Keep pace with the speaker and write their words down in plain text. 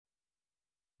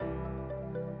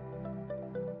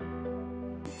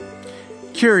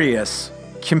Curious,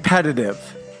 competitive,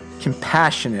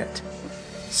 compassionate.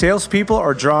 Salespeople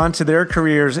are drawn to their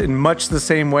careers in much the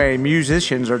same way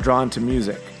musicians are drawn to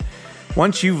music.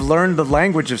 Once you've learned the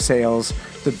language of sales,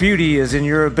 the beauty is in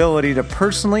your ability to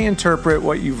personally interpret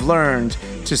what you've learned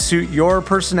to suit your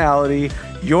personality,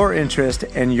 your interest,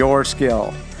 and your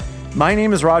skill. My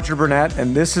name is Roger Burnett,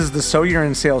 and this is the So You're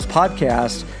in Sales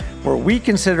podcast, where we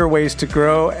consider ways to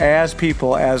grow as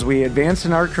people as we advance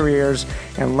in our careers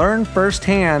and learn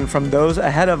firsthand from those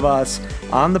ahead of us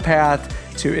on the path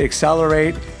to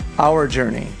accelerate our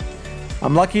journey.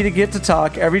 I'm lucky to get to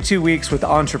talk every 2 weeks with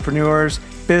entrepreneurs,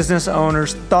 business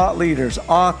owners, thought leaders,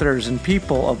 authors, and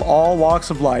people of all walks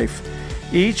of life,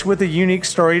 each with a unique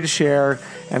story to share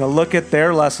and a look at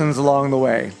their lessons along the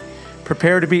way.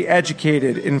 Prepare to be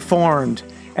educated, informed,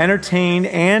 entertained,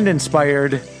 and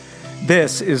inspired.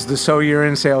 This is the So You're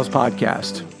in Sales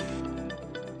podcast.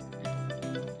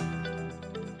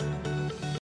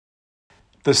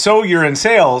 The So You're in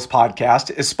Sales podcast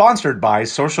is sponsored by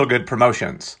Social Good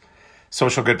Promotions.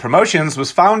 Social Good Promotions was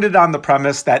founded on the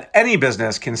premise that any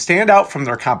business can stand out from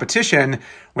their competition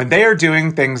when they are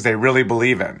doing things they really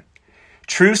believe in.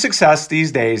 True success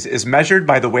these days is measured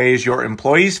by the ways your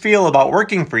employees feel about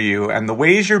working for you and the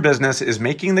ways your business is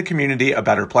making the community a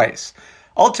better place.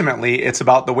 Ultimately, it's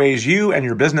about the ways you and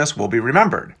your business will be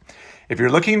remembered. If you're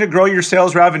looking to grow your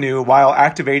sales revenue while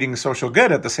activating social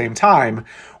good at the same time,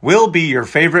 we'll be your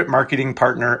favorite marketing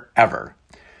partner ever.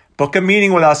 Book a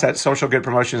meeting with us at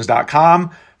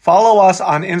socialgoodpromotions.com, follow us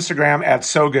on Instagram at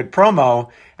SoGoodPromo,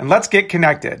 and let's get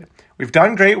connected. We've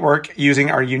done great work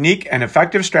using our unique and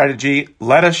effective strategy.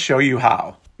 Let us show you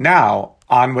how. Now,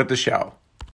 on with the show.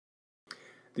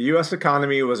 The U.S.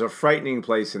 economy was a frightening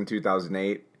place in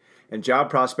 2008. And job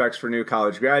prospects for new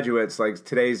college graduates like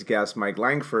today's guest, Mike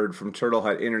Langford from Turtle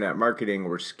Hut Internet Marketing,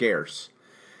 were scarce.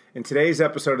 In today's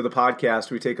episode of the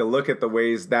podcast, we take a look at the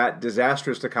ways that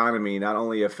disastrous economy not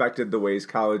only affected the ways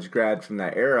college grads from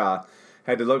that era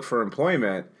had to look for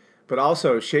employment, but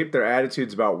also shaped their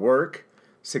attitudes about work,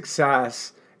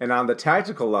 success, and on the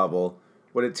tactical level,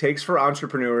 what it takes for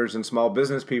entrepreneurs and small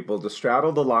business people to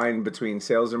straddle the line between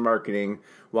sales and marketing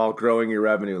while growing your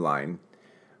revenue line.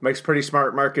 Mike's a pretty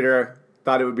smart marketer.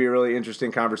 Thought it would be a really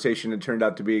interesting conversation. It turned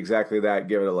out to be exactly that.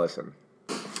 Give it a listen.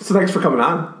 So thanks for coming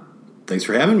on. Thanks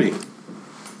for having me.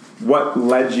 What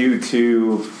led you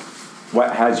to,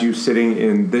 what has you sitting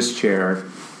in this chair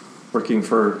working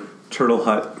for Turtle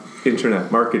Hut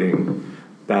Internet Marketing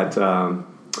that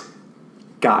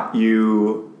got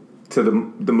you to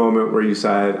the moment where you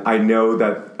said, I know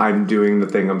that I'm doing the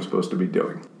thing I'm supposed to be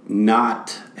doing?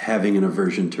 Not having an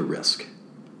aversion to risk.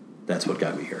 That's what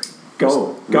got me here.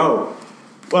 Go.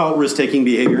 Well, risk-taking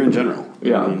behavior in general.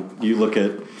 Yeah. I mean, you look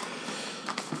at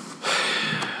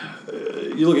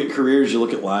careers, you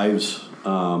look at lives.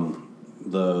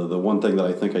 The one thing that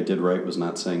I think I did right was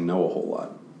not saying no a whole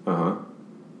lot. Uh-huh.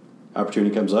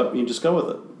 Opportunity comes up, you just go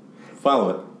with it. Follow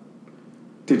it.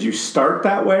 Did you start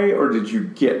that way, or did you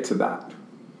get to that?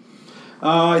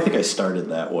 I think I started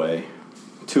that way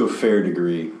to a fair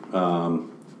degree.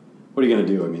 What are you going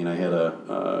to do? I mean, I had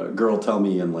a girl tell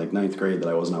me in like 9th grade that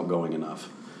I wasn't outgoing enough.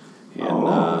 And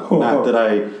not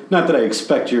that I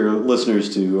expect your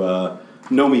listeners to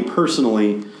know me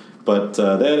personally, but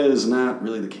that is not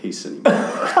really the case anymore.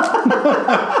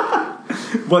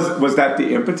 Was that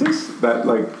the impetus? That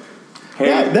like, hey,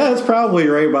 yeah, that's probably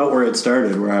right about where it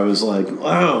started. Where I was like,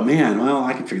 oh man, well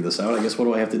I can figure this out. I guess what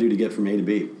do I have to do to get from A to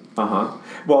B?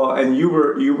 Well, and you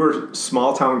were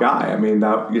small town guy. I mean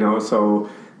that so.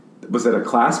 Was it a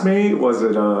classmate? Was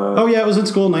it a... Oh, yeah, it was in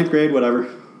school, 9th grade, whatever.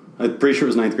 I'm pretty sure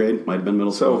it was 9th grade. Might have been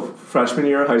middle school. So, freshman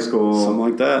year of high school. Something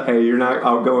like that. Hey, you're not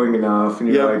outgoing enough, and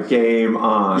you're like, game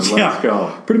on, let's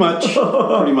go. Pretty much.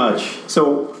 Pretty much.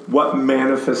 So, what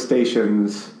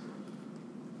manifestations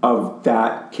of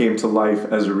that came to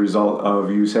life as a result of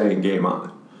you saying game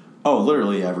on? Oh,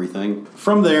 literally everything.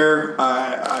 From there,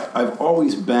 I've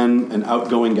always been an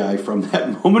outgoing guy from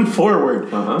that moment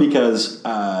forward. Because...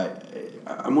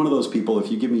 I'm one of those people, if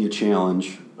you give me a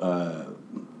challenge, I'm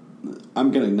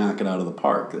going to knock it out of the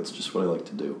park. That's just what I like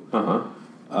to do.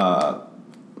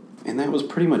 And that was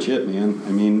pretty much it, man.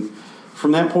 I mean,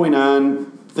 from that point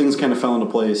on, things kind of fell into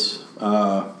place.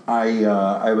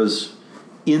 I was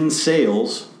in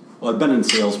sales. Well, I've been in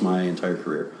sales my entire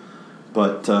career.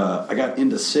 But I got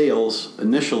into sales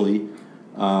initially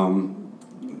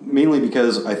mainly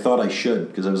because I thought I should,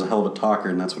 because I was a hell of a talker,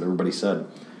 and that's what everybody said.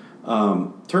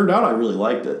 Turned out I really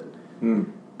liked it.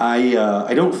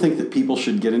 I don't think that people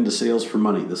should get into sales for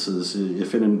money. This is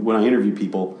when I interview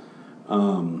people,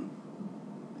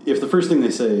 if the first thing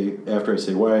they say after I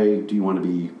say, why do you want to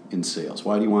be in sales?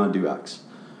 Why do you want to do X?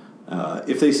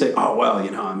 If they say, oh, well,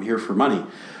 I'm here for money,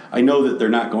 I know that they're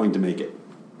not going to make it.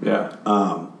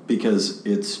 Yeah. Because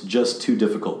it's just too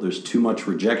difficult. There's too much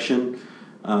rejection.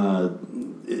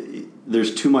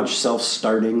 There's too much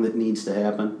self-starting that needs to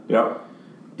happen. Yeah.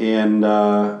 And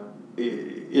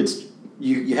it's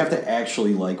you have to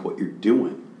actually like what you're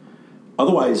doing.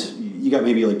 Otherwise, you got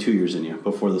maybe like 2 years in you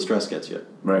before the stress gets you.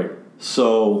 Right.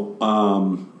 So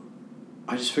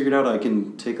I just figured out I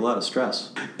can take a lot of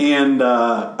stress. And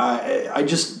I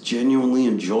just genuinely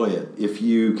enjoy it. If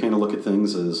you kind of look at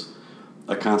things as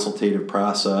a consultative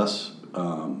process,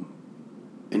 and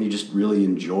you just really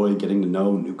enjoy getting to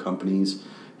know new companies,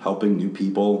 helping new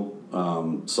people,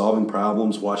 solving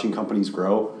problems, watching companies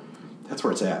grow, that's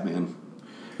where it's at, man.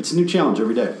 It's a new challenge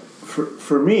every day.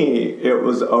 For me, it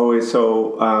was always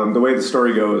so. The way the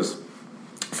story goes,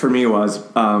 for me was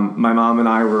my mom and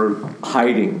I were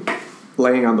hiding,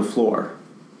 laying on the floor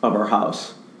of our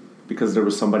house because there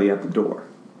was somebody at the door.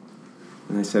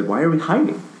 And I said, "Why are we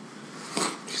hiding?"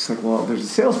 She's like, "Well, there's a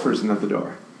salesperson at the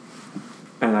door."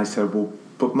 And I said, "Well,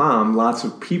 but Mom, lots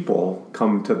of people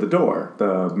come to the door.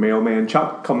 The mailman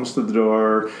Chuck comes to the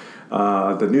door.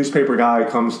 The newspaper guy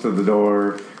comes to the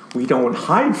door. We don't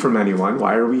hide from anyone.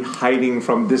 Why are we hiding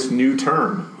from this new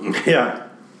term?" Yeah.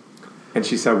 And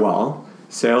she said, "Well,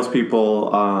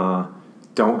 salespeople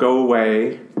don't go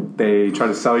away. They try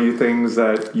to sell you things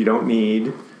that you don't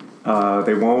need.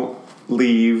 They won't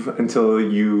leave until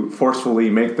you forcefully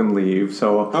make them leave.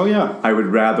 So I would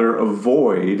rather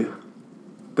avoid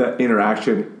the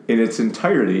interaction in its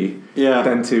entirety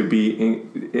than to be,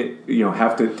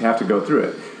 have to go through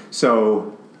it."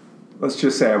 So let's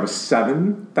just say I was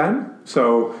 7 then.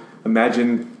 So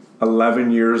imagine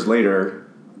 11 years later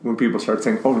when people start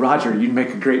saying, "Oh, Roger, you'd make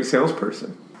a great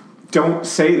salesperson." Don't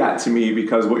say that to me,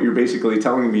 because what you're basically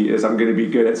telling me is I'm going to be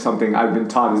good at something I've been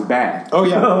taught is bad. Oh,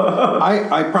 yeah.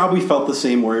 I probably felt the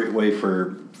same way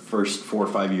for first 4 or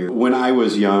 5 years. When I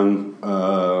was young,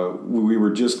 we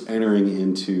were just entering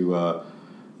into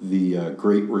the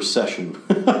Great Recession.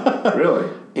 Really?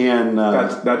 And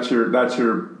that's your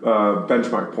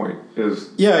benchmark point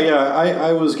is. Yeah.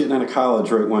 I was getting out of college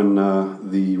right when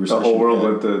the recession. The whole world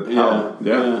went to hell.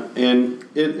 Yeah. And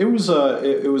it was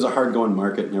a hard going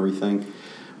market and everything.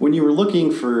 When you were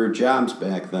looking for jobs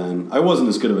back then, I wasn't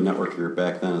as good of a networker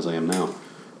back then as I am now.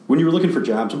 When you were looking for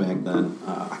jobs back then,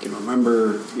 I can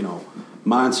remember,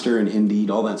 Monster and Indeed,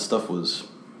 all that stuff was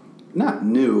not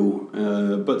new,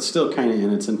 but still kind of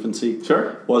in its infancy.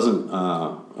 Sure. Wasn't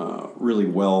really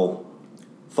well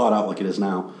thought out like it is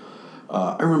now.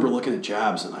 I remember looking at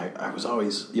jobs, and I was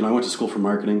always, I went to school for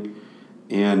marketing,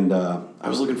 and I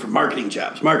was looking for marketing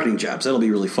jobs, that'll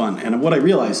be really fun. And what I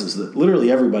realized is that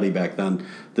literally everybody back then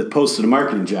that posted a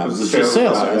marketing job was just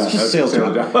sales. It's just a sales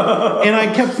job. And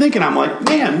I kept thinking, I'm like,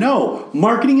 man, no,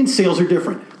 marketing and sales are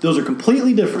different. Those are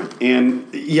completely different. And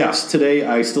yes, today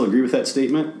I still agree with that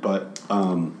statement, but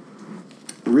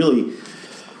really,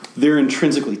 they're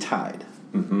intrinsically tied.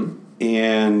 Mm-hmm.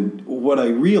 And what I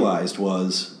realized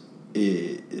was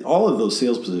all of those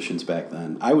sales positions back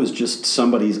then, I was just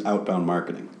somebody's outbound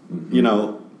marketing,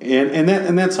 and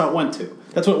that's how it went to.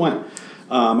 That's what it went.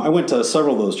 I went to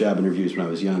several of those job interviews when I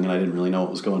was young, and I didn't really know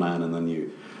what was going on. And then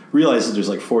you realize that there's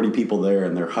like 40 people there,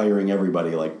 and they're hiring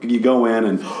everybody. Like you go in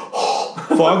and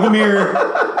fog the mirror.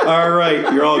 All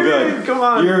right, you're all good. Come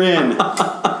on, you're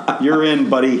in,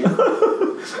 buddy.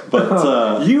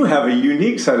 But you have a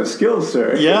unique set of skills,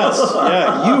 sir. Yes,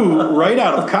 yeah. You, right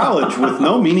out of college with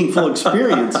no meaningful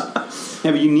experience,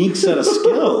 have a unique set of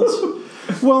skills.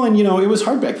 Well, and it was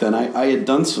hard back then. I had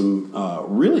done some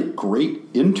really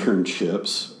great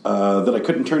internships that I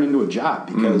couldn't turn into a job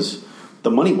because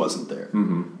the money wasn't there.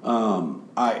 Mm-hmm.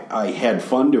 I had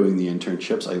fun doing the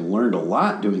internships. I learned a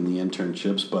lot doing the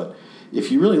internships, but if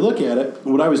you really look at it,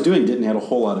 what I was doing didn't add a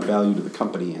whole lot of value to the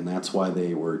company, and that's why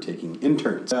they were taking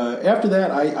interns. After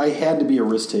that, I had to be a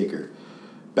risk taker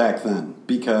back then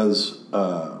because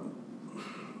that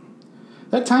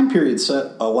time period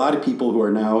set a lot of people who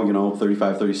are now,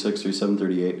 35, 36, 37,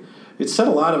 38, it set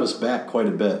a lot of us back quite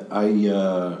a bit.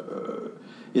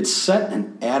 It set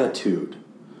an attitude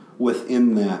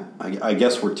within that. I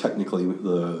guess we're technically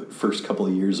the first couple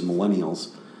of years of millennials.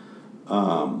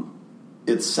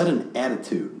 It set an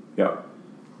attitude. Yeah.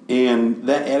 And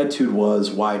that attitude was,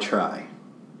 why try?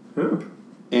 Yeah.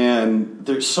 And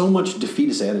there's so much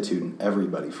defeatist attitude in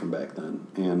everybody from back then.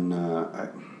 And,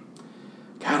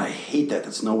 I hate that.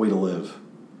 That's no way to live.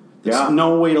 There's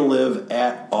no way to live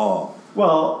at all.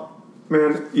 Well,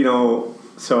 man,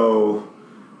 so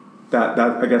that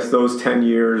I guess those 10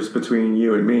 years between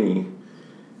you and me,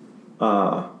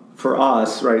 for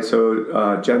us, right,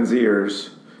 so Gen Zers,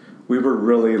 we were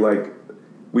really like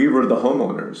we were the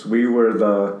homeowners. We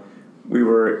were.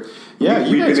 Yeah,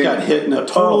 you guys got hit in a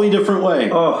totally different way.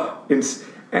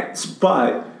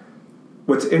 But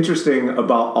what's interesting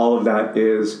about all of that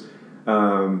is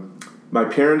my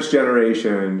parents'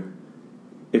 generation,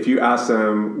 if you ask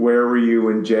them, where were you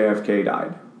when JFK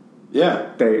died?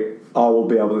 Yeah. They all will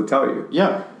be able to tell you.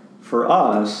 Yeah. For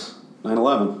us,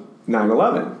 9/11.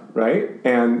 9/11, right?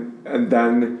 And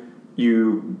then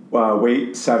you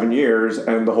wait 7 years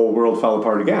and the whole world fell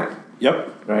apart again.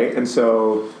 Yep. Right? And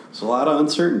so... It's a lot of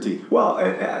uncertainty. Well,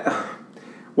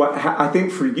 what I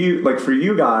think for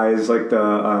you guys, like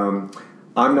I'm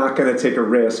not going to take a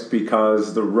risk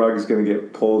because the rug's going to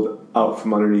get pulled out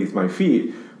from underneath my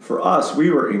feet. For us,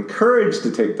 we were encouraged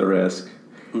to take the risk,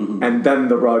 and then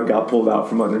the rug got pulled out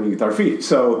from underneath our feet.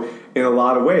 So in a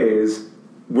lot of ways,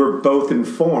 we're both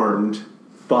informed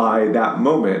by that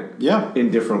moment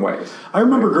in different ways. I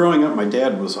remember growing up, my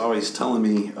dad was always telling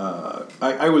me,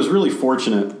 I was really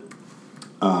fortunate.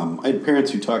 I had parents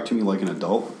who talked to me like an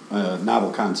adult.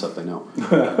 Novel concept, I know.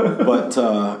 But,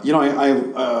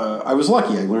 I was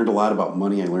lucky. I learned a lot about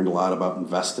money. I learned a lot about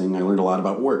investing. I learned a lot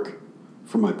about work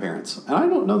from my parents. And I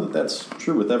don't know that that's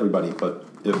true with everybody, but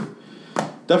it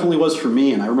definitely was for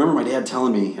me. And I remember my dad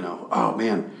telling me, oh,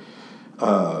 man,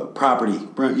 property,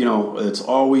 it's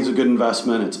always a good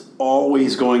investment. It's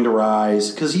always going to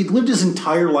rise. Because he'd lived his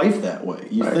entire life that way.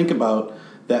 You think about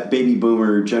that baby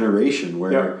boomer generation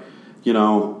where...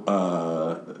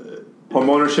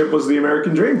 homeownership was the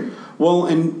American dream. Well,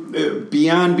 and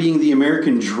beyond being the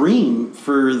American dream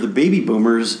for the baby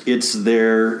boomers, it's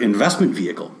their investment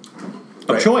vehicle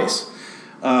of choice.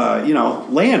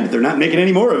 Land, they're not making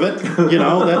any more of it.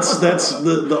 That's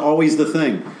the always the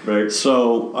thing. Right.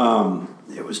 So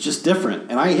it was just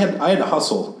different, and I had to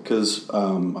hustle because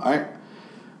I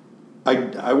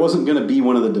wasn't going to be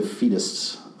one of the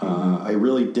defeatists. I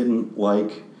really didn't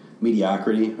like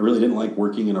mediocrity. I really didn't like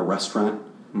working in a restaurant.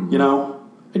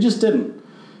 I just didn't.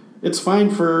 It's fine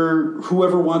for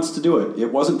whoever wants to do it.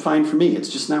 It wasn't fine for me. It's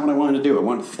just not what I wanted to do. I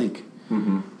wanted to think.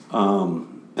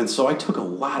 And so I took a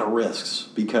lot of risks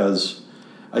because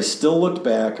I still looked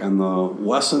back on the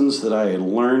lessons that I had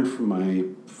learned from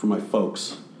my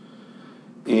folks.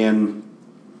 And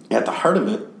at the heart of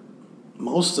it,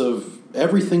 most of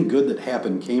everything good that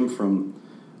happened came from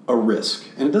a risk.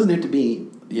 And it doesn't have to be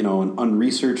an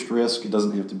unresearched risk. It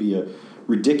doesn't have to be a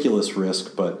ridiculous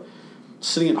risk, but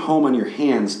sitting at home on your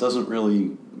hands doesn't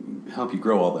really help you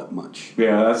grow all that much.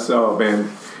 Yeah, that's man.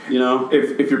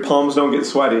 If your palms don't get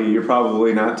sweaty, you're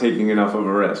probably not taking enough of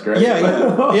a risk, right?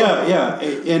 Yeah.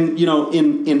 And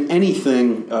in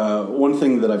anything, one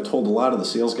thing that I've told a lot of the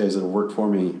sales guys that have worked for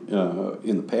me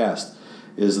in the past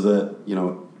is that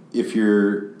if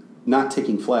you're not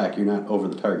taking flack, you're not over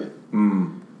the target.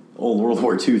 Old World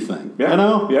War II thing.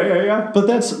 Yeah. Yeah. But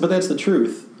that's the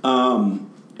truth.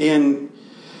 And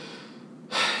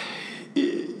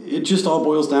it just all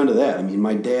boils down to that. I mean,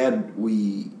 my dad,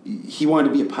 he wanted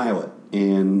to be a pilot,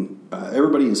 and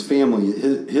everybody in his family,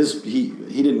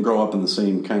 he didn't grow up in the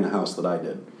same kind of house that I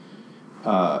did.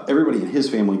 Everybody in his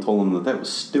family told him that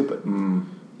was stupid.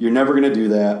 You're never going to do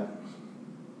that.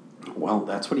 Well,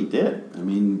 that's what he did. I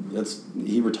mean,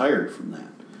 he retired from that.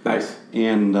 Nice.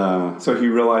 And so he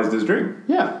realized his dream.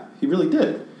 Yeah, he really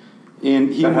did.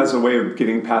 And that has a way of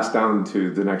getting passed down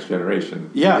to the next generation.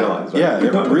 Yeah, realize, right? Yeah,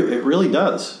 it really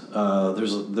does.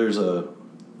 There's a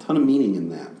ton of meaning in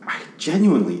that. I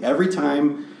genuinely, every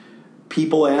time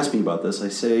people ask me about this, I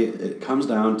say it comes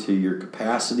down to your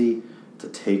capacity to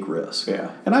take risk.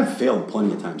 Yeah, and I've failed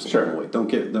plenty of times along the way. Don't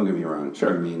get me wrong.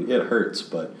 Sure, I mean it hurts,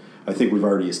 but I think we've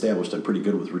already established I'm pretty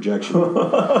good with rejection.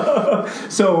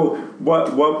 So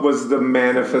what was the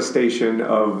manifestation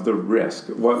of the risk?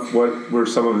 What were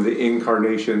some of the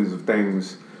incarnations of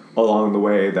things along the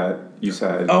way that you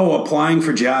said? Oh, applying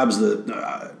for jobs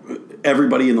that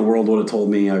everybody in the world would have told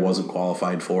me I wasn't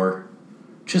qualified for.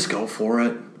 Just go for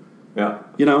it. Yeah.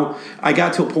 I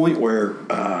got to a point where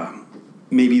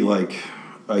maybe like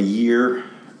a year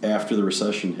after the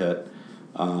recession hit,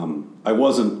 I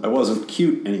wasn't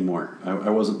cute anymore. I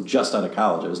wasn't just out of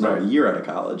college. I was now a year out of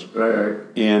college. Right.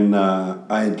 And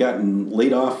I had gotten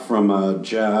laid off from a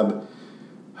job.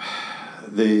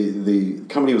 The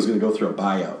company was going to go through a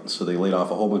buyout, so they laid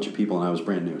off a whole bunch of people, and I was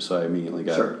brand new, so I immediately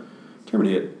got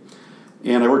terminated.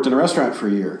 And I worked in a restaurant for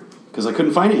a year because I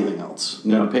couldn't find anything else.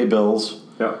 Needed to pay bills.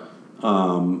 Yeah.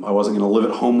 I wasn't going to live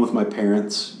at home with my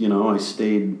parents. I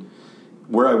stayed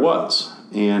where I was.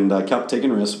 And I kept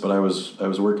taking risks, but I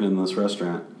was working in this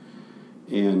restaurant,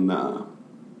 and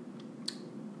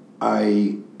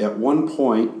I at one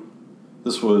point,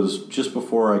 this was just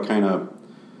before I kind of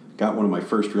got one of my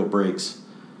first real breaks.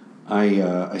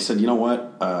 I said, you know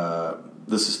what?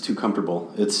 This is too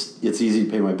comfortable. It's easy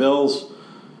to pay my bills,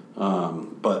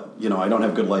 but I don't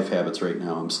have good life habits right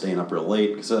now. I'm staying up real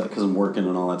late because I'm working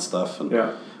and all that stuff, and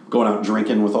going out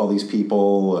drinking with all these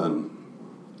people, and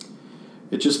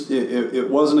it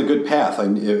wasn't a good path.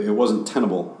 It wasn't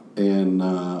tenable, and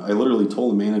I literally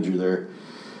told the manager there.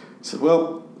 I said,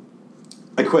 well,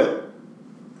 I quit.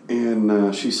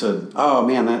 And she said, oh,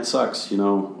 man, that sucks, we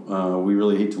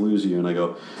really hate to lose you. And I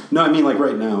go, no, I mean, like,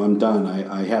 right now, I'm done.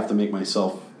 I have to make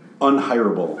myself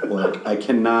unhireable. Like,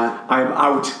 I'm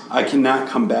out. I cannot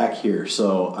come back here.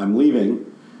 So I'm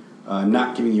leaving. I'm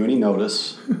not giving you any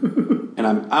notice. And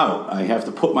I'm out. I have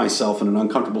to put myself in an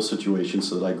uncomfortable situation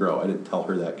so that I grow. I didn't tell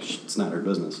her that because it's not her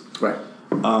business. Right.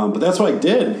 But that's what I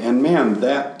did. And, man,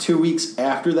 that 2 weeks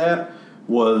after that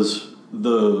was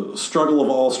the struggle of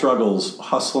all struggles,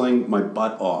 hustling my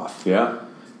butt off. Yeah.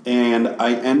 And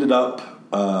I ended up,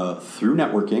 through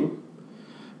networking,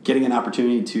 getting an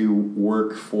opportunity to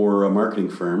work for a marketing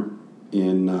firm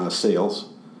in sales.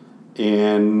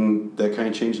 And that kind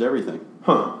of changed everything.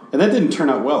 Huh. And that didn't turn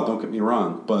out well, don't get me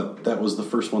wrong, but that was the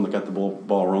first one that got the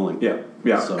ball rolling. Yeah,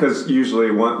 because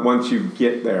usually once you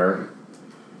get there,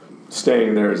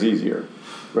 staying there is easier.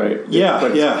 Right.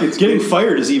 Yeah, It's getting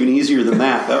fired is even easier than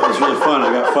that. That was really fun.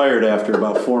 I got fired after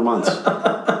about 4 months.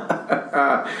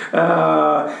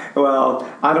 Well,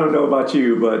 I don't know about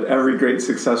you, but every great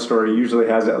success story usually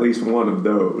has at least one of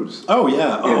those. Oh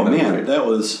yeah. Oh man, right? That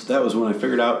was when I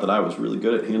figured out that I was really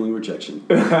good at handling rejection.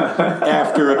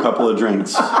 After a couple of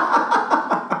drinks,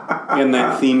 and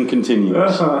that theme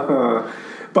continues.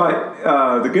 But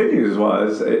the good news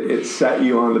was it set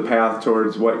you on the path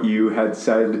towards what you had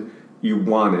said you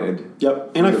wanted.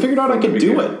 Yep, and I figured out I could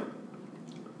do it.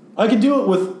 I could do it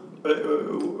with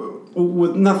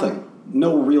nothing,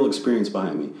 no real experience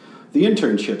behind me. The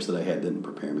internships that I had didn't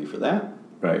prepare me for that.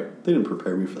 Right. They didn't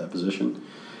prepare me for that position.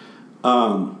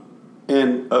 And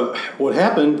what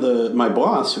happened? My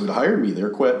boss who had hired me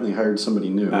there quit, and they hired somebody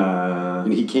new.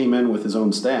 And he came in with his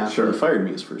own staff. Sure. And he fired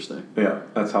me his first day. Yeah,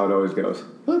 that's how it always goes.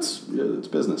 It's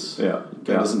business. Yeah.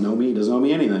 Guy doesn't know me. He doesn't owe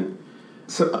me anything.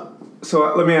 So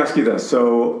let me ask you this.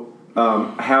 So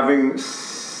having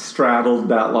straddled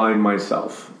that line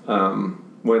myself,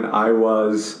 when I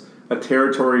was a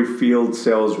territory field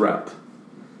sales rep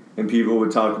and people would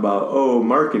talk about,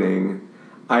 marketing,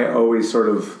 I always sort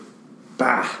of,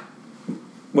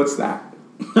 what's that?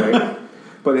 Right?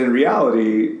 But in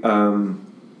reality,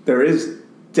 there is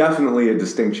definitely a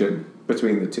distinction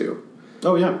between the two.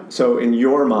 Oh, yeah. So in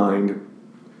your mind,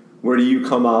 where do you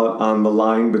come out on the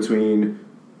line between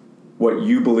what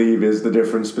you believe is the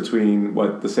difference between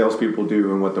what the salespeople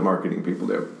do and what the marketing people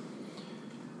do?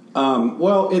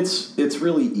 Well, it's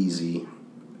really easy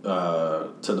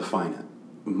to define it.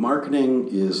 Marketing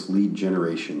is lead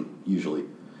generation, usually.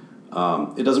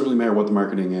 It doesn't really matter what the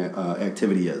marketing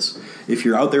activity is. If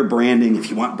you're out there branding,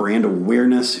 if you want brand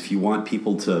awareness, if you want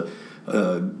people to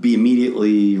be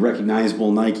immediately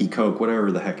recognizable, Nike, Coke,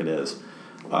 whatever the heck it is,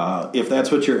 if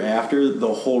that's what you're after,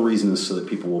 the whole reason is so that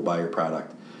people will buy your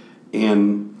product.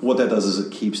 And what that does is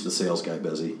it keeps the sales guy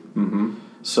busy. Mm-hmm.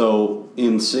 So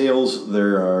in sales,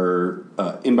 there are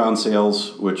inbound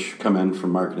sales, which come in from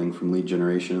marketing, from lead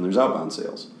generation, and there's outbound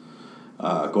sales.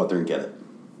 Go out there and get it.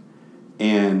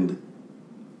 And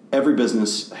every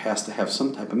business has to have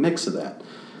some type of mix of that.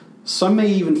 Some may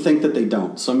even think that they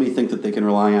don't. Some may think that they can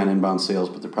rely on inbound sales,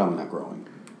 but they're probably not growing.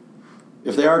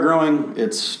 If they are growing,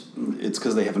 it's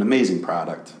because they have an amazing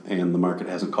product and the market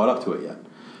hasn't caught up to it yet.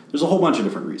 There's a whole bunch of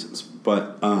different reasons,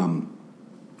 but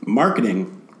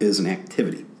marketing is an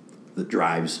activity that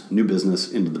drives new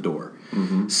business into the door.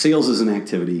 Mm-hmm. Sales is an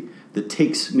activity that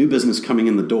takes new business coming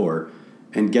in the door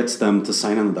and gets them to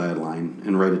sign on the dotted line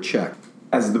and write a check.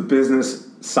 As the business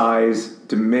size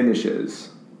diminishes,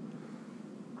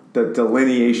 the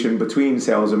delineation between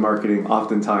sales and marketing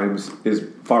oftentimes is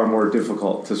far more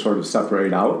difficult to sort of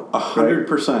separate out.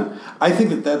 100%. I think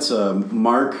that that's a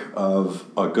mark of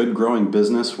a good growing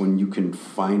business when you can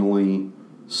finally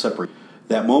separate.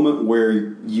 That moment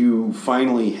where you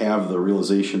finally have the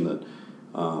realization that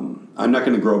I'm not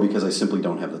going to grow because I simply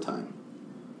don't have the time.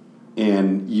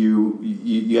 And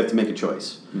you have to make a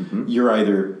choice. Mm-hmm. You're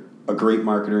either a great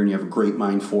marketer and you have a great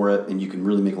mind for it and you can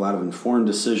really make a lot of informed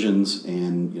decisions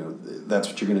and that's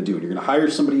what you're going to do. And you're going to hire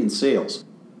somebody in sales.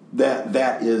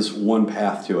 That is one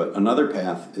path to it. Another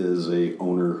path is a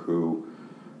owner who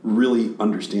really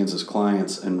understands his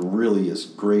clients and really is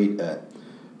great at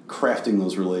crafting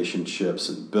those relationships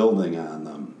and building on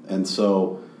them. And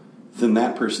so then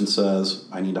that person says,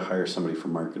 I need to hire somebody for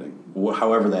marketing,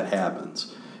 however that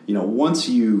happens. Once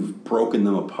you've broken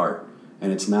them apart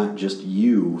and it's not just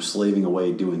you slaving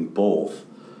away doing both,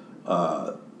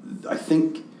 I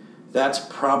think that's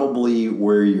probably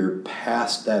where you're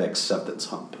past that acceptance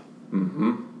hump.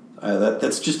 Mm-hmm.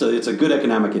 That's just it's a good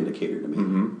economic indicator to me.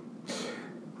 Mm-hmm.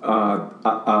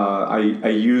 I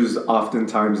use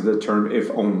oftentimes the term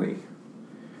 "if only."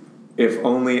 If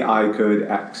only I could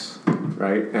X,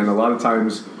 right? And a lot of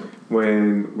times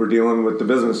when we're dealing with the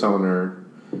business owner,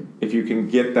 if you can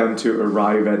get them to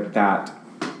arrive at that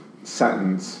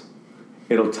sentence,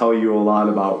 it'll tell you a lot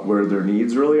about where their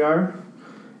needs really are.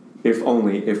 If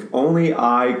only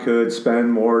I could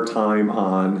spend more time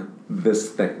on this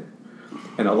thing.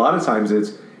 And a lot of times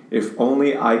it's, if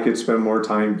only I could spend more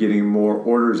time getting more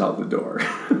orders out the door.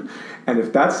 And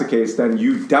if that's the case, then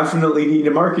you definitely need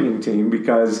a marketing team,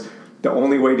 because the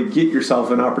only way to get yourself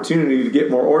an opportunity to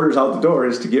get more orders out the door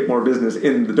is to get more business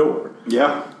in the door.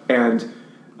 Yeah. And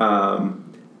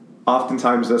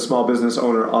oftentimes the small business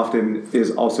owner often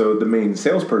is also the main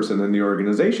salesperson in the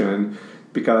organization,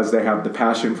 because they have the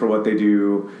passion for what they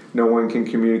do. No one can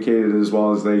communicate it as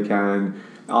well as they can.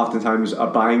 Oftentimes a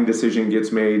buying decision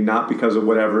gets made not because of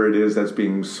whatever it is that's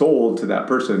being sold to that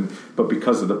person, but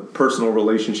because of the personal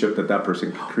relationship that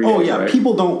person creates. Oh, yeah. Right?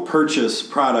 People don't purchase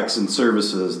products and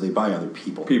services. They buy other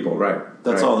people. People, right.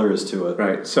 That's right. all there is to it.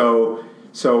 Right. So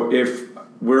if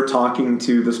we're talking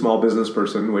to the small business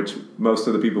person, which most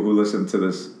of the people who listen to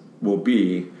this will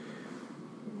be,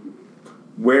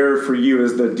 where for you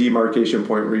is the demarcation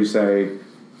point where you say,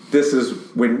 this is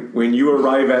when you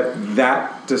arrive at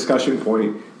that discussion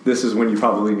point, this is when you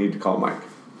probably need to call Mike.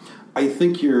 I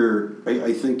think you're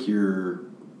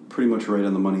pretty much right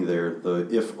on the money there. The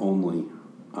if only,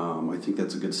 I think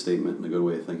that's a good statement and a good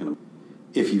way of thinking of it.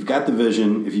 If you've got the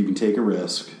vision, if you can take a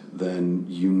risk, then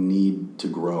you need to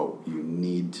grow. You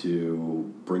need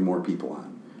to bring more people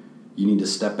on. You need to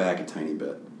step back a tiny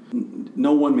bit.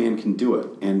 No one man can do it.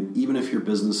 And even if your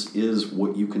business is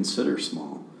what you consider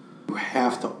small, you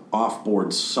have to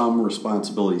offboard some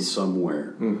responsibility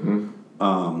somewhere.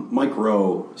 Mm-hmm. Mike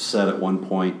Rowe said at one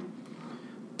point,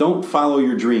 don't follow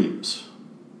your dreams.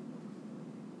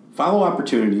 Follow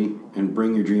opportunity and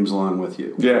bring your dreams along with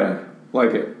you. Yeah,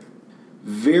 like it.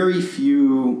 Very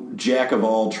few jack of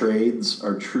all trades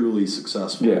are truly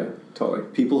successful. Yeah, totally.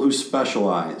 People who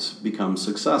specialize become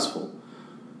successful.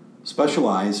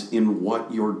 Specialize in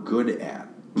what you're good at.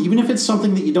 Even if it's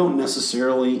something that you don't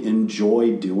necessarily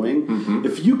enjoy doing, mm-hmm.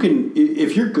 if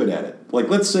you're good at it, like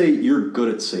let's say you're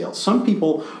good at sales. Some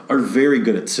people are very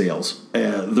good at sales.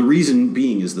 The reason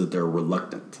being is that they're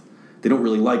reluctant. They don't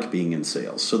really like being in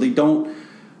sales. So they don't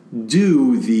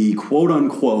do the quote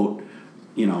unquote,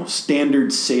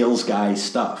 standard sales guy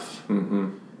stuff,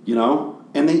 mm-hmm.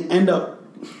 And they end up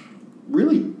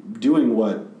really doing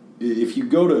what, if you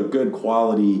go to good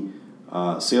quality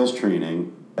sales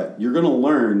training, you're going to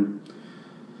learn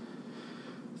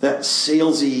that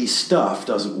salesy stuff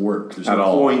doesn't work. There's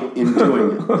no point in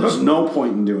doing it. There's no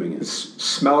point in doing it.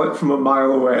 Smell it from a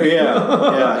mile away.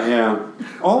 Yeah.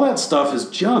 All that stuff is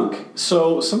junk.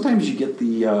 So sometimes you get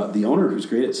the owner who's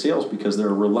great at sales because they're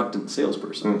a reluctant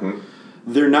salesperson. Mm-hmm.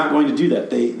 They're not going to do that.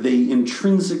 They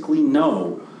intrinsically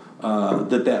know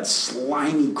that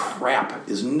slimy crap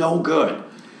is no good.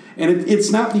 And it's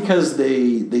not because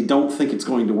they don't think it's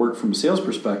going to work from a sales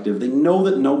perspective. They know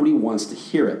that nobody wants to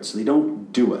hear it, so they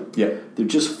don't do it. Yeah. They're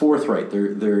just forthright.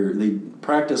 They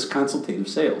practice consultative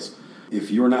sales.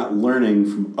 If you're not learning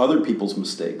from other people's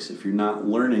mistakes, if you're not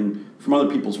learning from other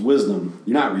people's wisdom,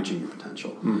 you're not reaching your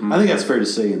potential. Mm-hmm. I think that's fair to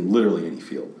say in literally any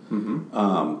field.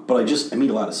 Mm-hmm. But I meet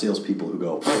a lot of salespeople who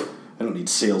go, I don't need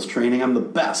sales training. I'm the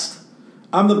best.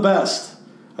 I'm the best.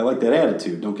 I like that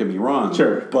attitude. Don't get me wrong.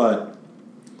 Sure. But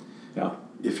yeah,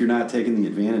 if you're not taking the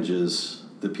advantages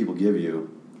that people give you,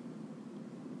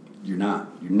 you're not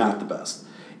the best.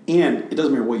 And it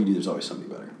doesn't matter what you do, there's always somebody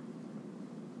better.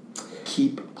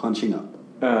 Keep punching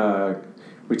up.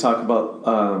 We talk about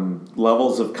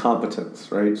levels of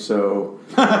competence, right? So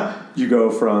you go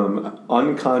from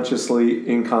unconsciously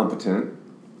incompetent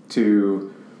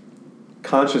to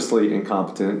consciously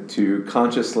incompetent to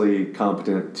consciously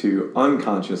competent to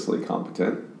unconsciously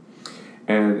competent.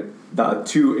 And the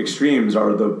two extremes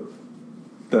are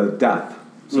the death.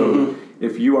 So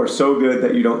if you are so good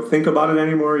that you don't think about it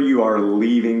anymore, you are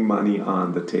leaving money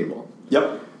on the table.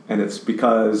 Yep. And it's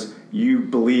because you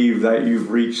believe that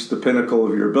you've reached the pinnacle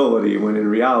of your ability, when in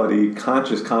reality,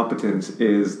 conscious competence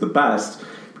is the best,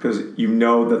 because you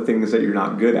know the things that you're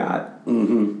not good at.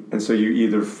 Mm-hmm. And so you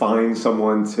either find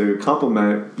someone to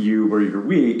complement you where you're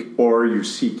weak, or you're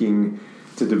seeking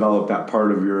to develop that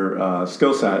part of your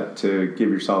skill set to give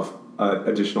yourself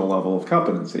additional level of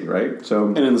competency, right? So,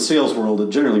 and in the sales world, it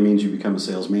generally means you become a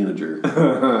sales manager.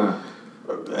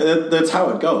 That's how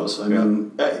it goes. I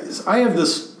mean, I have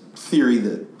this theory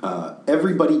that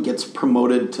everybody gets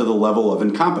promoted to the level of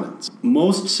incompetence.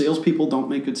 Most salespeople don't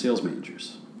make good sales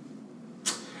managers.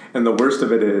 And the worst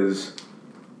of it is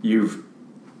you've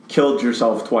killed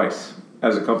yourself twice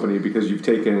as a company because you've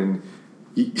taken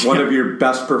one of your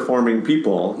best performing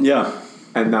people,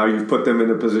 and now you've put them in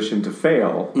a position to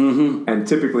fail. Mm-hmm. And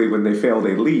typically, when they fail,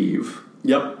 they leave.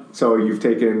 Yep. So you've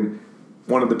taken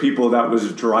one of the people that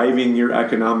was driving your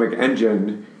economic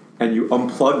engine, and you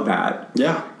unplug that.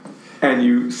 Yeah. And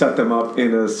you set them up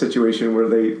in a situation where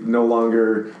they no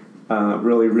longer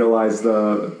really realize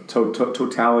the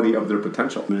totality of their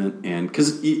potential. And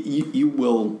because you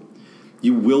will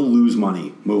lose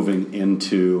money moving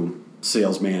into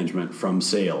sales management from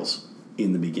sales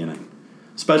in the beginning,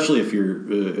 especially if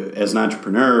you're as an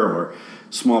entrepreneur or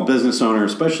small business owner,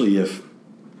 especially if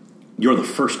you're the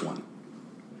first one.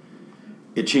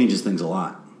 It changes things a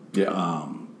lot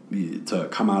to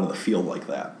come out of the field like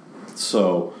that.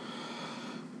 So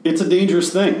it's a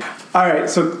dangerous thing. All right,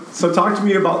 so talk to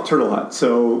me about Turtle Hut.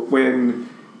 So when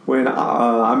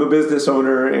I'm a business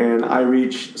owner and I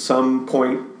reach some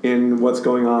point in what's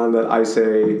going on that I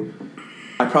say,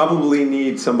 I probably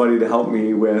need somebody to help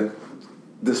me with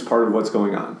this part of what's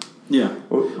going on. Yeah.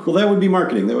 Well, that would be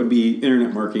marketing. That would be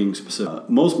internet marketing specific.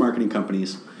 Most marketing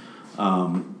companies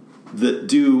that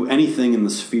do anything in the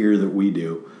sphere that we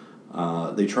do,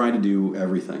 they try to do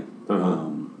everything. Uh-huh.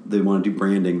 They want to do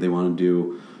branding. They want to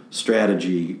do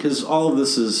strategy, because all of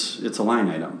this it's a line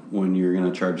item when you're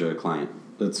going to charge a client.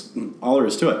 That's all there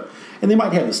is to it. And they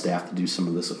might have the staff to do some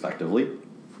of this effectively.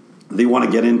 They want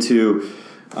to get into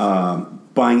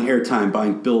buying airtime,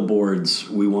 buying billboards.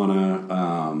 We want to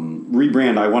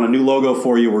rebrand. I want a new logo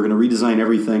for you. We're going to redesign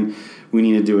everything. We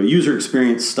need to do a user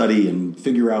experience study and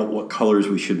figure out what colors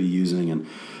we should be using. And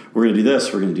we're going to do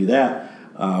this. We're going to do that.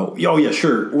 Oh yeah,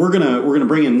 sure. We're gonna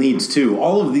bring in leads too.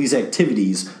 All of these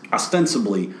activities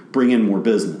ostensibly bring in more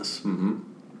business. Mm-hmm.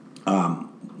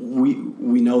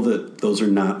 We know that those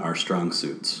are not our strong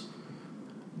suits.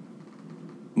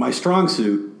 My strong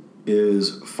suit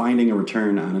is finding a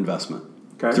return on investment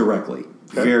directly,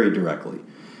 very directly.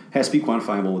 Has to be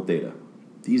quantifiable with data.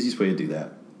 The easiest way to do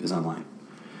that is online.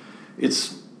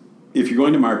 If you're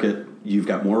going to market, you've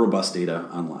got more robust data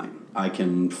online. I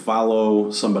can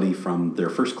follow somebody from their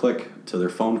first click to their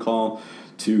phone call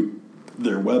to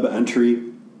their web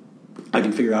entry. I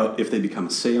can figure out if they become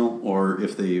a sale or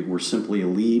if they were simply a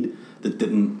lead that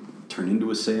didn't turn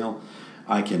into a sale.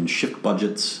 I can shift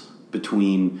budgets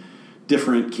between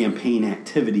different campaign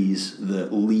activities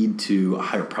that lead to a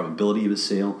higher probability of a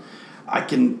sale. I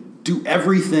can do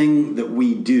everything that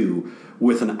we do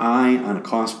with an eye on a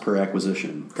cost per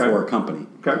acquisition for a company.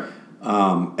 Okay.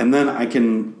 And then I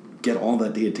can get all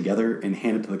that data together and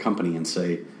hand it to the company and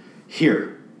say,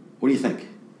 here, what do you think?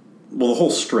 Well, the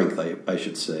whole strength, I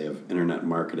should say, of internet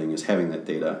marketing is having that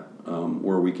data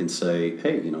where we can say,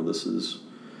 hey, this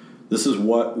is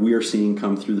what we are seeing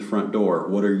come through the front door.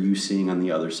 What are you seeing on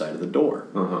the other side of the door?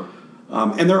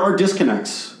 Uh-huh. And there are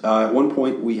disconnects. At one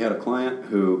point, we had a client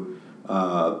who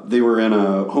they were in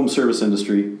a home service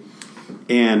industry,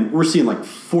 and we're seeing like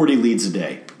 40 leads a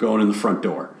day going in the front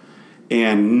door.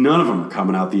 And none of them are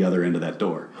coming out the other end of that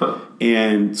door. Huh.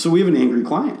 And so we have an angry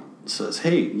client. Says,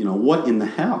 hey, what in the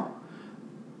hell?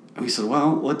 And we said,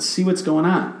 well, let's see what's going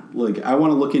on. Like, I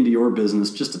want to look into your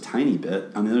business just a tiny bit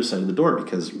on the other side of the door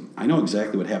because I know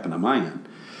exactly what happened on my end.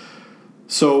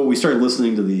 So we started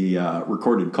listening to the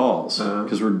recorded calls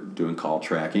because we're doing call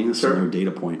tracking. It's another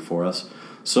data point for us.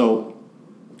 So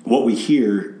what we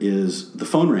hear is the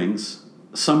phone rings.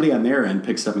 Somebody on their end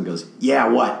picks up and goes, yeah,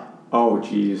 what? Oh,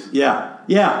 geez.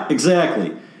 Yeah,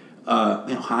 exactly.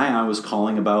 Hi, I was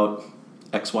calling about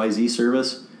XYZ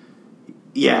service.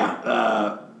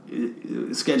 Yeah,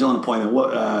 schedule an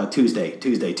appointment. Tuesday,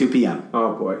 2 p.m.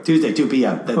 Oh, boy. Tuesday, 2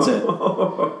 p.m. That's it.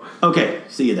 Okay,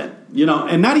 see you then.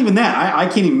 And not even that. I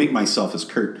can't even make myself as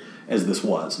curt as this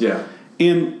was. Yeah.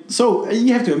 And so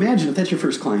you have to imagine if that's your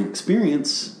first client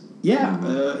experience,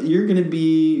 you're going to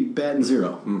be batting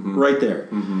zero right there.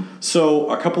 Mm-hmm. So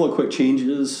a couple of quick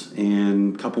changes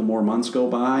and a couple more months go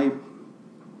by,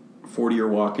 40 are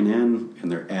walking in,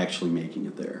 and they're actually making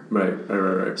it there.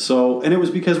 Right. So, and it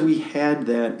was because we had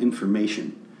that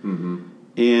information. Mm-hmm.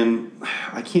 And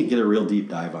I can't get a real deep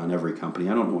dive on every company.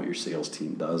 I don't know what your sales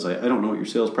team does. I don't know what your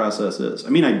sales process is. I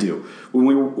mean, I do.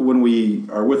 When we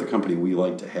are with a company, we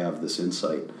like to have this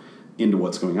insight into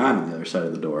what's going on the other side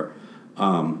of the door.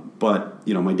 But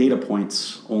my data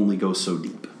points only go so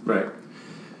deep. Right.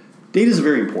 Data is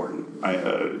very important.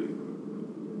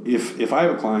 if I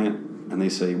have a client and they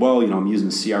say, well, I'm using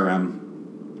a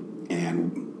CRM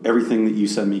and everything that you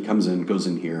send me goes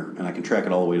in here and I can track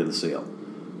it all the way to the sale.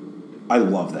 I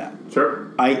love that.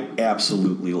 Sure. I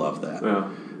absolutely love that. Yeah.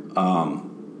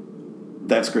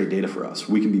 That's great data for us.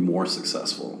 We can be more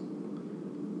successful.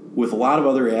 With a lot of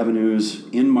other avenues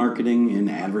in marketing, in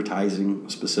advertising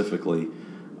specifically,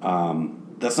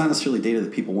 that's not necessarily data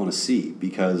that people want to see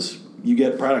because you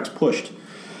get products pushed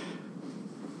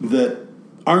that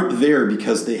aren't there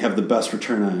because they have the best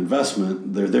return on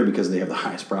investment. They're there because they have the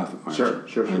highest profit margin.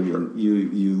 Sure.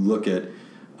 You look at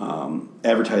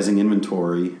advertising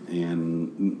inventory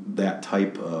and that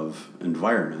type of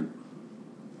environment.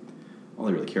 All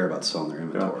they really care about is selling their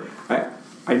inventory. Yeah.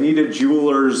 I need a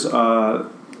jeweler's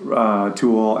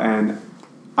tool, and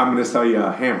I'm going to sell you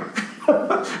a hammer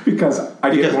because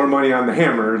I get more money on the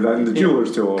hammer than the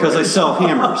jeweler's tool. Because I sell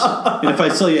hammers, and if I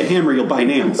sell you a hammer, you'll buy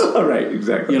nails. Right,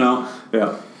 exactly.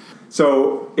 Yeah.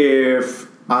 So if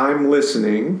I'm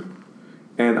listening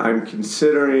and I'm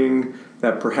considering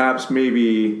that perhaps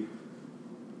maybe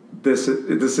this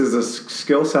is a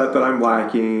skill set that I'm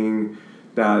lacking,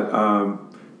 that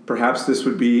perhaps this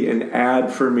would be an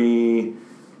ad for me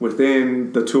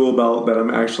within the tool belt that I'm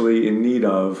actually in need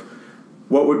of,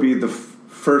 what would be the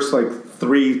first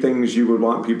 3 things you would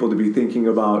want people to be thinking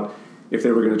about if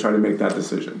they were going to try to make that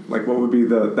decision? What would be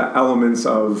the elements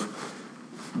of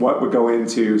what would go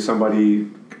into somebody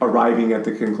arriving at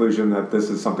the conclusion that this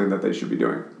is something that they should be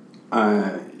doing?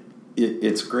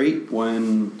 It's great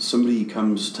when somebody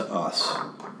comes to us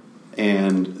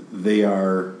and they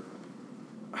are,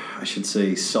 I should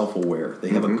say, self-aware. They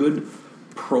have a good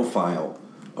profile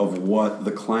of what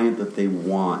the client that they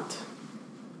want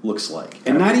looks like.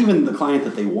 And not even the client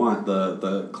that they want,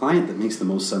 the client that makes the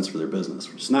most sense for their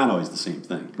business, which is not always the same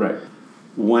thing. Right.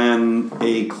 When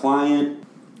a client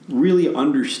really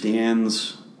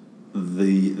understands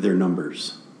their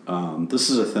numbers, this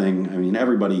is a thing,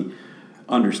 everybody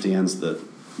understands that,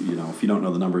 if you don't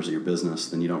know the numbers of your business,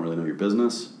 then you don't really know your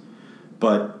business.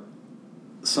 But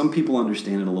some people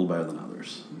understand it a little better than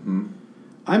others. Mm-hmm.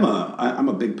 I'm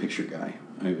a big picture guy,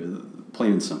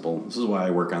 plain and simple. This is why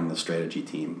I work on the strategy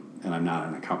team, and I'm not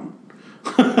an accountant.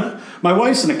 My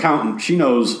wife's an accountant. She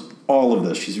knows all of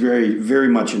this. She's very, very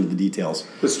much into the details.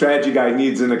 The strategy guy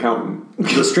needs an accountant.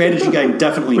 The strategy guy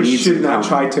definitely needs an accountant. But should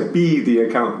not try to be the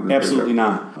accountant. Absolutely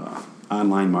not.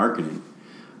 Online marketing,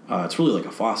 it's really like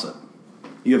a faucet.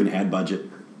 You have an ad budget,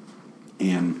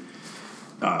 and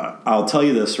I'll tell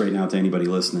you this right now to anybody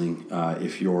listening.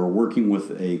 If you're working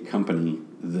with a company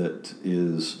that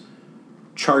is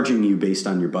charging you based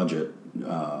on your budget,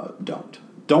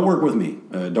 don't work with me.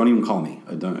 Don't even call me.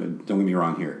 Don't get me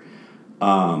wrong here.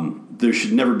 There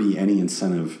should never be any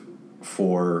incentive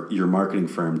for your marketing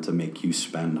firm to make you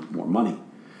spend more money.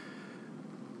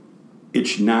 It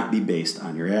should not be based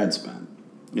on your ad spend.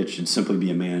 It should simply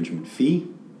be a management fee.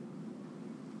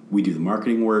 We do the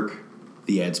marketing work.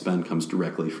 The ad spend comes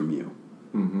directly from you.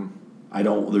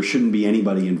 Mm-hmm. There shouldn't be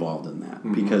anybody involved in that.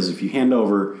 Mm-hmm. Because if you hand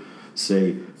over,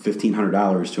 say,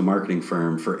 $1,500 to a marketing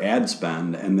firm for ad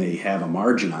spend and they have a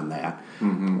margin on that,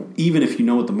 even if you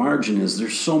know what the margin is,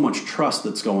 there's so much trust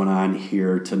that's going on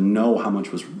here to know how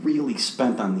much was really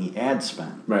spent on the ad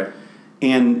spend. Right.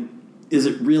 And is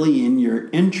it really in your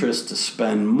interest to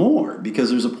spend more? Because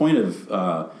there's a point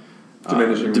of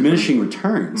diminishing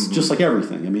returns, just like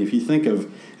everything. If you think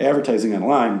of advertising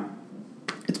online,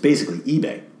 it's basically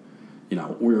eBay.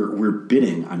 We're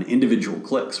bidding on individual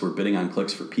clicks. We're bidding on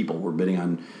clicks for people. We're bidding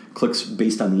on clicks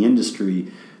based on the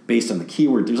industry, based on the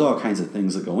keyword. There's all kinds of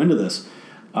things that go into this.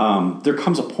 There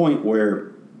comes a point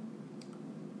where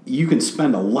you can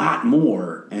spend a lot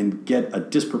more and get a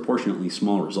disproportionately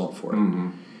small result for it. Mm-hmm.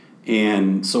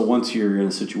 And so once you're in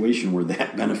a situation where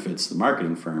that benefits the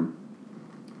marketing firm,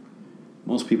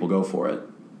 most people go for it.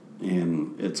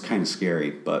 And it's kind of scary,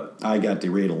 but I got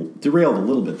derailed a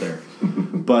little bit there.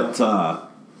 But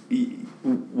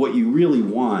what you really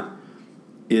want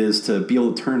is to be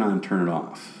able to turn on, turn it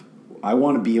off. I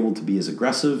want to be able to be as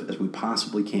aggressive as we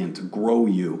possibly can to grow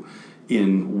you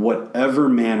in whatever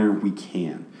manner we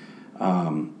can.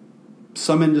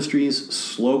 Some industries,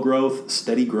 slow growth,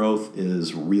 steady growth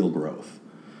is real growth.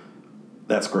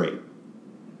 That's great.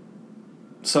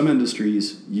 Some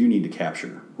industries you need to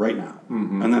capture right now,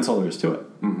 and that's all there is to it.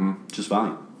 Just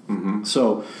volume.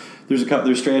 So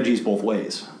there's strategies both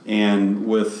ways, and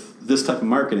with this type of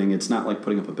marketing, it's not like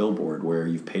putting up a billboard where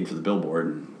you've paid for the billboard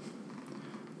and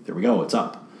there we go, it's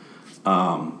up.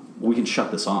 We can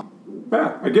shut this off.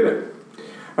 Yeah, I get it.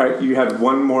 All right, you had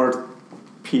one more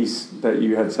piece that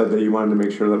you had said that you wanted to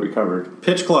make sure that we covered.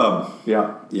 Pitch Club.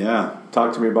 Yeah. Yeah.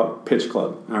 Talk to me about Pitch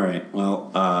Club. All right.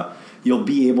 Well, you'll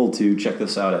be able to check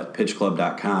this out at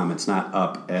pitchclub.com. It's not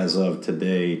up as of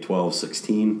today,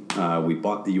 12/16. We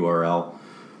bought the URL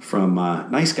from a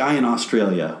nice guy in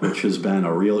Australia, which has been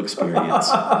a real experience.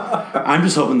 I'm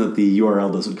just hoping that the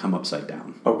URL doesn't come upside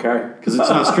down. Okay. Because it's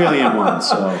an Australian one,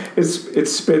 so... It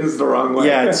spins the wrong way.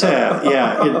 Yeah, it's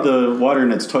the water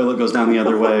in its toilet goes down the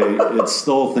other way. The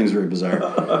whole thing's very bizarre.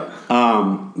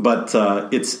 But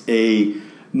it's a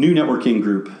new networking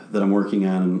group that I'm working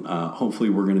on. Hopefully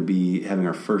we're going to be having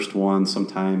our first one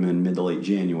sometime in mid to late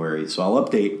January. So I'll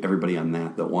update everybody on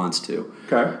that wants to.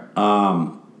 Okay.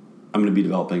 I'm going to be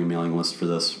developing a mailing list for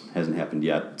this. Hasn't happened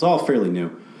yet. It's all fairly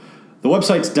new. The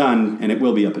website's done, and it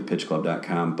will be up at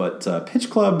pitchclub.com. But Pitch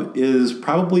Club is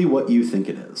probably what you think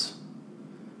it is.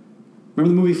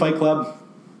 Remember the movie Fight Club?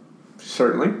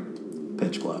 Certainly.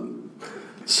 Pitch Club.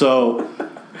 So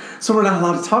we're not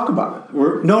allowed to talk about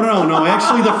it. No.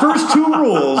 Actually, the first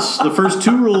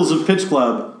two rules of Pitch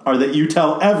Club are that you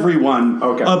tell everyone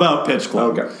about Pitch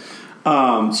Club. Okay.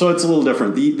 So it's a little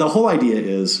different. The whole idea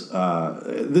is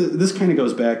this kind of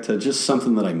goes back to just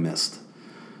something that I missed.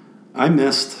 I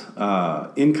missed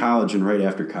in college and right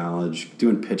after college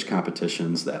doing pitch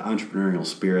competitions, that entrepreneurial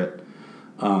spirit.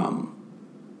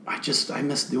 I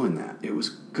missed doing that. It was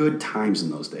good times in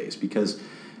those days because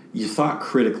you thought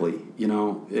critically,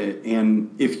 and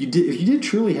if you did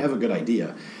truly have a good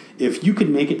idea, if you could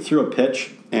make it through a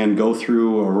pitch and go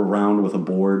through a round with a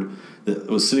board that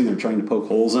was sitting there trying to poke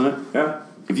holes in it, yeah.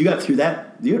 If you got through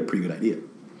that, you had a pretty good idea.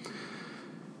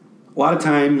 A lot of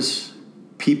times,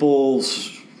 people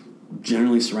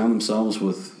generally surround themselves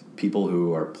with people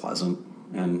who are pleasant,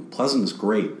 and pleasant is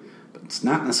great, but it's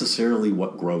not necessarily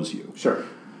what grows you. Sure.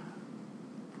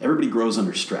 Everybody grows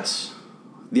under stress.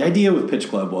 The idea with Pitch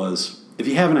Club was, if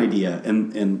you have an idea,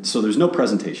 and so there's no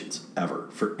presentations ever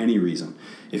for any reason.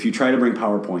 If you try to bring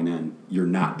PowerPoint in, you're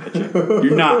not pitching.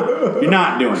 You're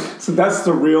not doing it. So that's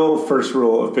the real first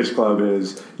rule of Pitch Club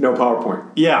is no PowerPoint.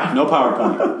 Yeah, no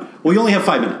PowerPoint. Well, you only have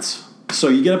 5 minutes. So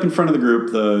you get up in front of the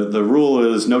group. The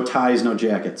rule is no ties, no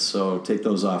jackets. So take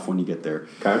those off when you get there.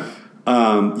 Okay.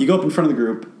 You go up in front of the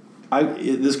group.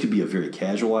 This could be a very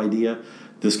casual idea.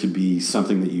 This could be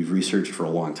something that you've researched for a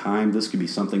long time. This could be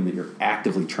something that you're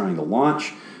actively trying to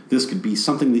launch. This could be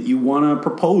something that you want to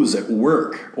propose at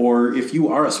work. Or if you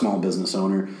are a small business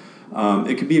owner,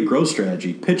 it could be a growth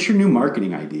strategy. Pitch your new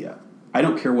marketing idea. I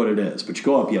don't care what it is, but you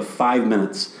go up, you have 5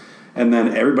 minutes, and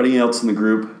then everybody else in the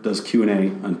group does Q&A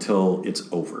until it's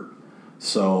over.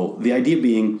 So the idea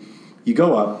being, you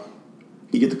go up,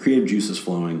 you get the creative juices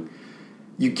flowing,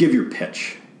 you give your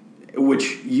pitch,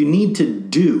 which you need to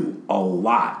do a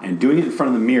lot. And doing it in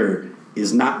front of the mirror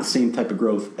is not the same type of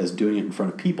growth as doing it in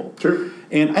front of people. Sure.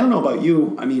 And I don't know about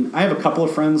you. I mean, I have a couple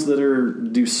of friends that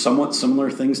do somewhat similar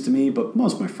things to me, but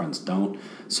most of my friends don't.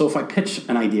 So if I pitch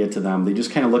an idea to them, they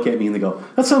just kind of look at me and they go,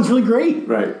 "That sounds really great."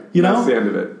 Right. That's the end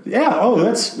of it. Yeah. Oh,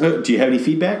 that's. Do you have any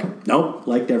feedback? Nope.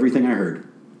 Liked everything I heard.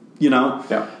 Yeah.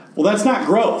 Well, that's not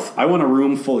growth. I want a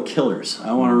room full of killers.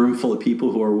 I want a room full of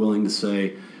people who are willing to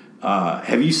say,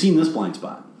 have you seen this blind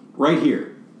spot? Right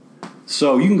here.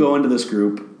 So you can go into this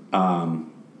group.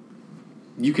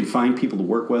 You can find people to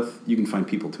work with. You can find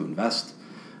people to invest.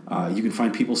 You can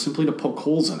find people simply to poke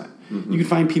holes in it. Mm-hmm. You can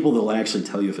find people that will actually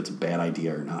tell you if it's a bad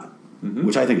idea or not,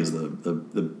 which I think is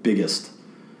the biggest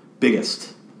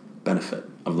benefit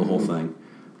of the whole thing.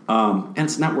 And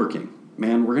it's networking.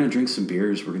 Man, we're going to drink some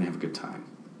beers. We're going to have a good time.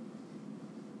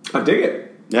 I dig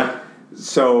it. Yeah.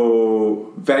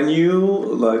 So venue,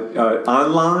 like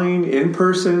online, in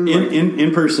person?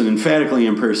 In person, emphatically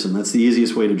in person. That's the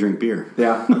easiest way to drink beer.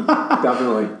 Yeah,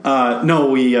 definitely.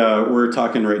 No, we're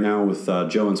talking right now with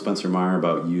Joe and Spencer Meyer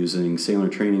about using Sailor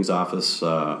Training's office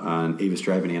on Avis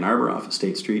Drive in Ann Arbor off of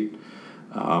State Street.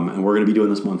 And we're going to be doing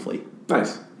this monthly.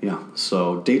 Nice. Yeah,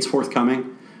 so dates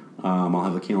forthcoming. I'll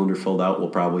have the calendar filled out. We'll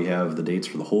probably have the dates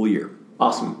for the whole year.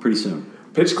 Awesome. Pretty soon.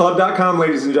 Pitchclub.com,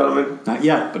 ladies and gentlemen. Not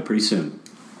yet, but pretty soon.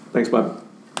 Thanks, bud.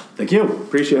 Thank you.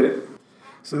 Appreciate it.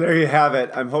 So there you have it.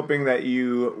 I'm hoping that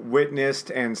you witnessed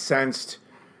and sensed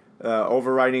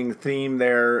overriding theme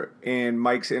there in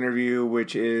Mike's interview,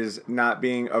 which is not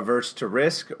being averse to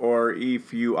risk, or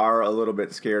if you are a little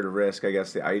bit scared of risk, I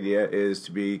guess the idea is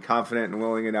to be confident and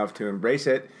willing enough to embrace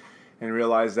it and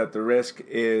realize that the risk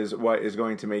is what is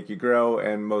going to make you grow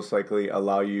and most likely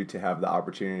allow you to have the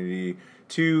opportunity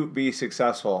to be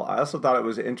successful. I also thought it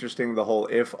was interesting, the whole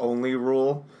if-only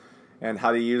rule and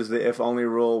how to use the if-only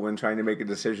rule when trying to make a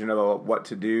decision about what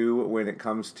to do when it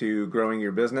comes to growing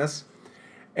your business.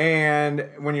 And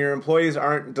when your employees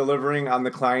aren't delivering on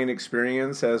the client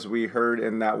experience, as we heard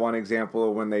in that one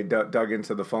example when they dug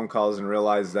into the phone calls and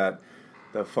realized that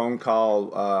the phone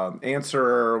call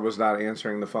answerer was not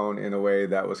answering the phone in a way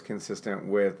that was consistent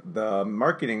with the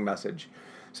marketing message.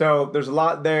 So there's a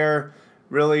lot there.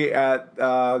 Really, at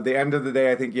the end of the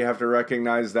day, I think you have to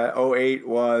recognize that '08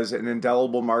 was an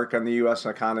indelible mark on the U.S.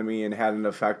 economy and had an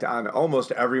effect on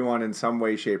almost everyone in some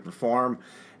way, shape, or form.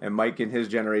 And Mike and his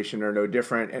generation are no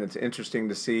different. And it's interesting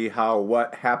to see how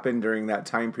what happened during that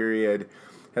time period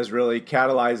has really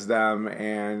catalyzed them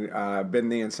and been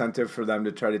the incentive for them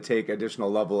to try to take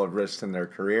additional level of risks in their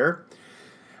career.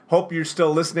 Hope you're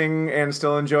still listening and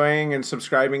still enjoying and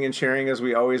subscribing and sharing as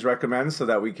we always recommend so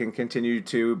that we can continue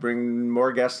to bring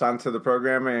more guests onto the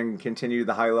program and continue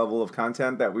the high level of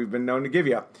content that we've been known to give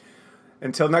you.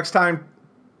 Until next time,